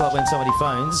 Johnny. This is like when somebody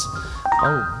phones.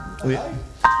 Oh.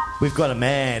 We've got a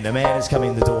man. A man has come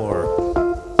in the door.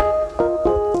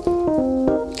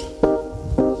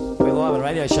 We're live on a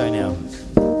radio show now.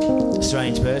 A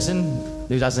strange person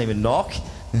who doesn't even knock.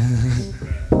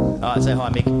 All right, say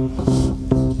hi, Mick.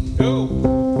 Yo.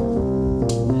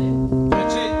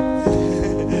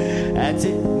 That's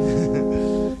it.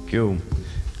 Cool.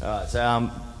 All right, so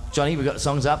Johnny, we've got the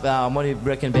songs up. What do you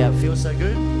reckon about Feel So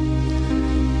Good?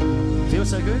 Feel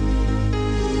So Good?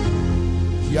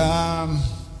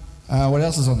 What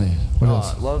else is on there? What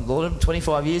else? A lot of them,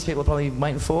 25 years, people are probably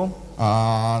waiting for.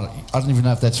 I don't even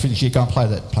know if that's finished. You can't play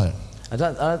that. Play it. I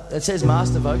don't. It says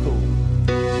master vocal.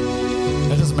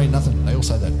 That doesn't mean nothing. They all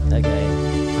say that. Okay.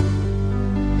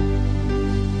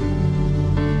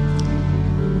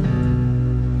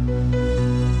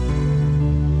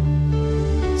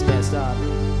 It's about to start.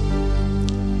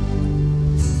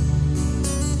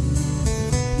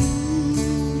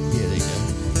 Yeah, there you go.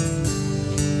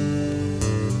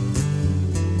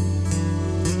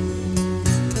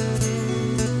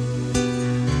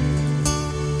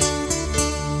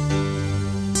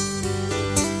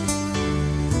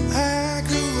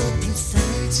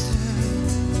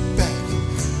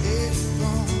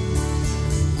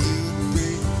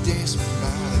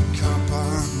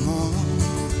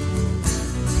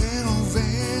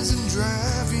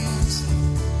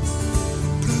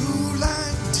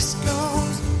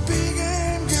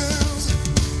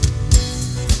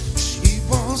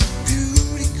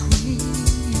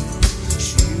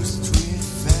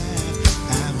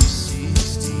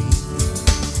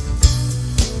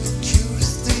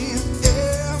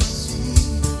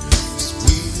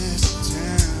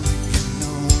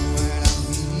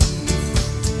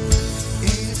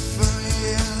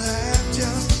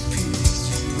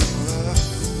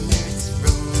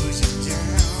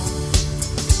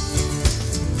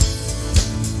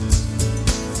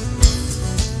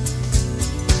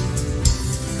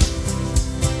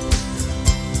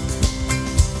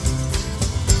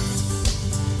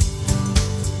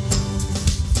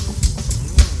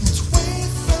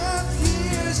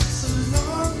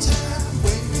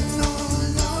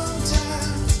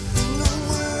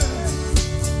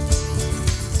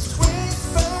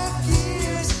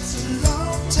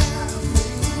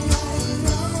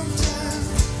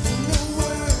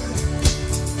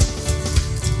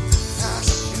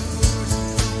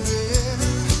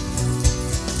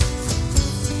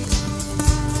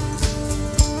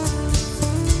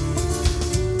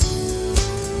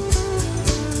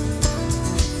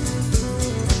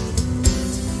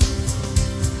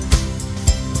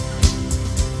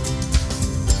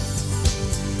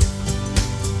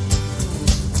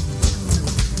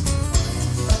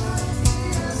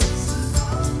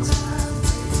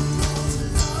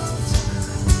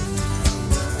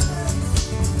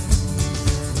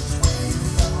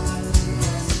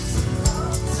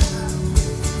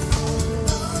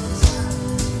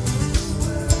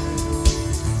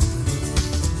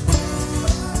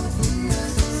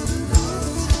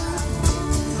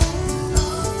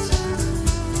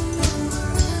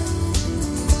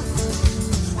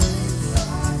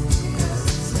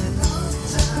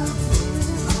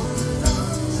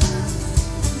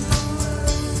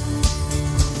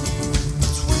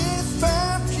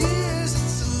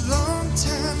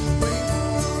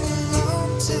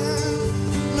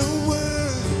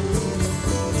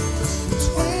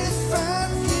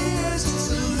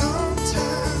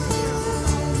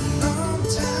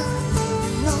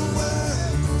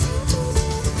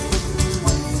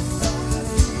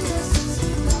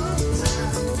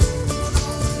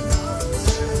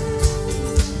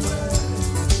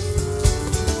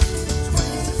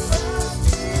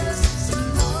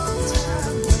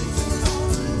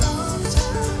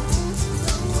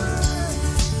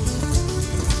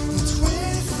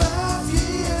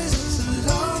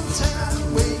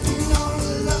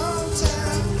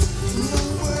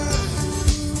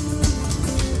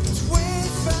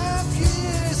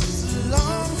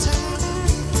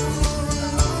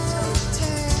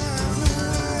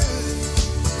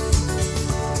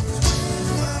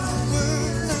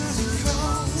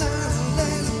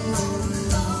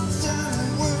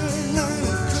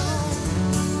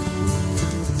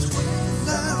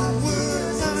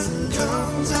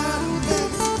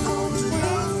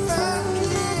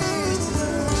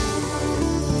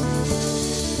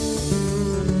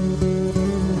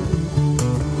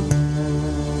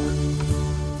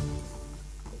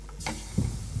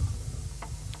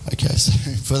 Okay, so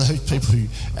for those people who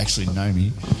actually know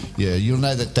me, yeah, you'll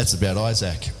know that that's about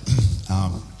Isaac.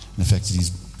 And the fact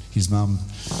that his mum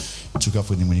took off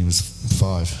with him when he was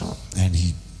 5, and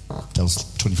that was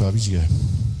 25 years ago.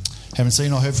 Haven't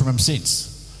seen or heard from him since.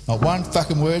 Not one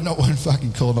fucking word, not one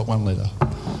fucking call, not one letter.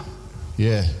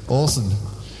 Yeah, awesome.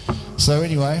 So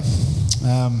anyway,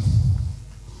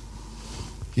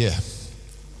 yeah.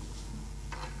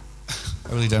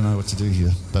 I really don't know what to do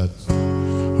here, but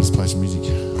I'll just play some music.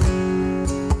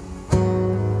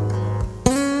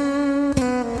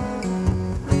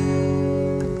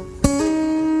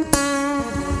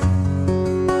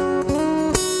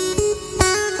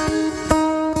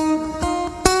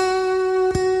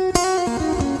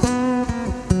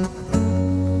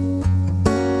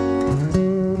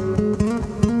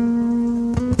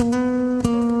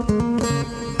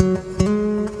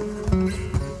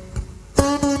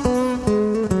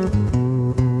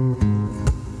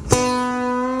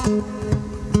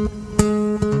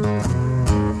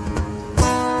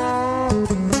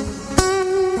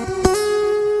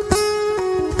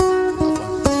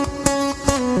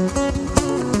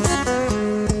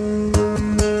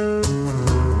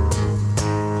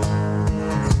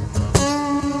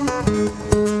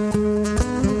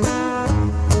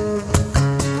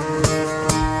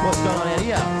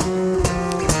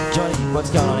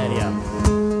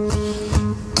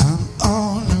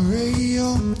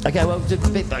 Okay, well,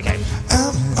 okay.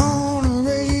 I'm on the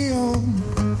radio.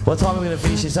 What time are we going to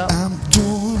finish this up? I'm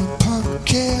doing a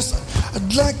podcast.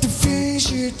 I'd like to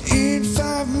finish it in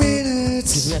 5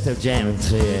 minutes. Because we have to jam it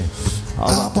too.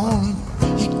 Up on it.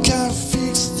 You gotta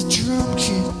fix the drum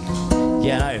kit.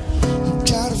 Yeah, I know. You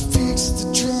gotta fix the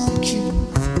drum kit.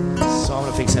 So I'm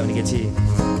going to fix that when he gets here.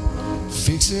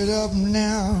 Fix it up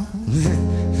now.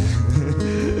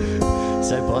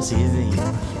 So bossy, isn't he?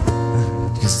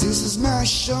 Cause this is my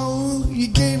show, you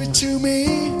gave it to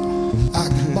me. I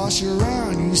can boss you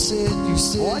around, you said.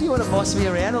 Why do you want to boss me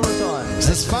around all the time?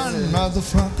 That's fun,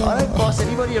 motherfucker. I don't boss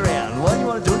anybody around. Why do you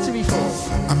want to do it to me for?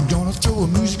 I'm gonna throw a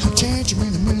musical tantrum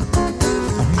in a minute.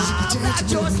 I'm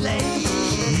not your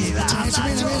slave. I'm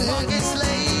not your fucking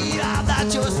slave. I'm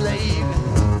not your slave.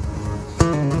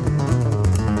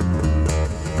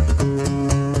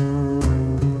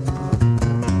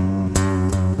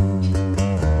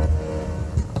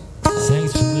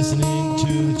 Thanks for listening to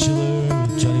The Chiller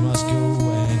with Johny Moscow,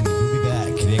 and we'll be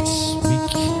back next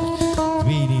week.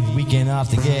 We need the weekend off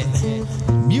to get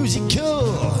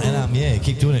musical, and yeah,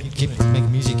 keep doing it, keep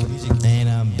making music,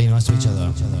 and be nice to each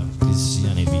other, because you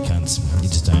don't need to be cunts, you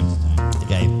just don't.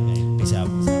 Okay, peace out.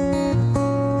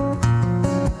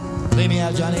 Play me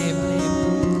out, Johnny.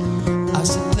 I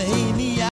said, play